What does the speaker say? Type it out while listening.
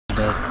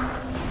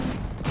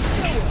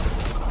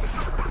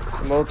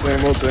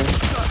Multi.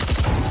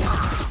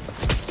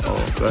 Oh,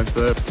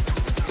 backside.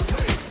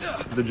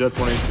 The Jets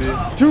 1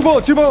 AC. Two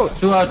boat. 2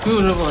 out,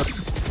 2 river.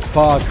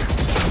 Fuck.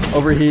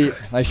 Overheat.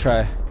 Nice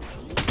try.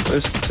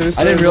 There's two.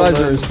 I didn't realize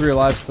there was 3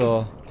 alive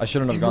still. I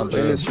shouldn't have gone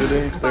Thing through. is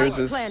shooting. Stairs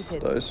is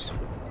dice.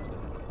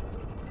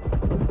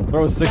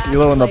 Bro, 6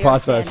 elo in the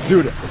process.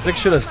 Dude, 6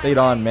 should have stayed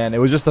on, man. It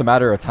was just a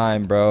matter of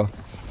time, bro.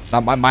 Now,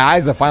 my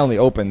eyes have finally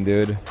opened,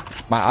 dude.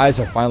 My eyes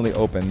have finally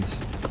opened.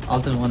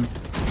 Alter 1.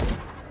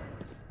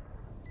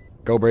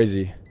 Go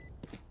Brazy.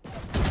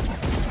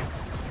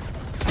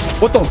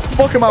 What the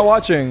fuck am I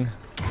watching?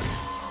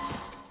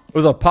 It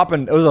was a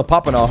poppin'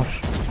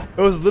 off.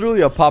 It was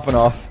literally a poppin'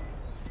 off.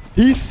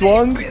 He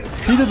swung,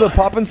 he did the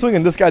poppin' swing,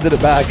 and this guy did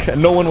it back,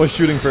 and no one was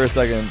shooting for a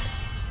second.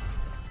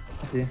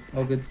 Okay,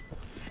 all good.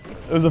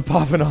 It was a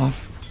poppin'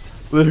 off.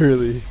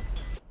 Literally.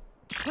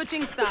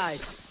 Switching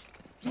sides.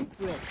 Deep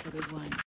breaths, everyone.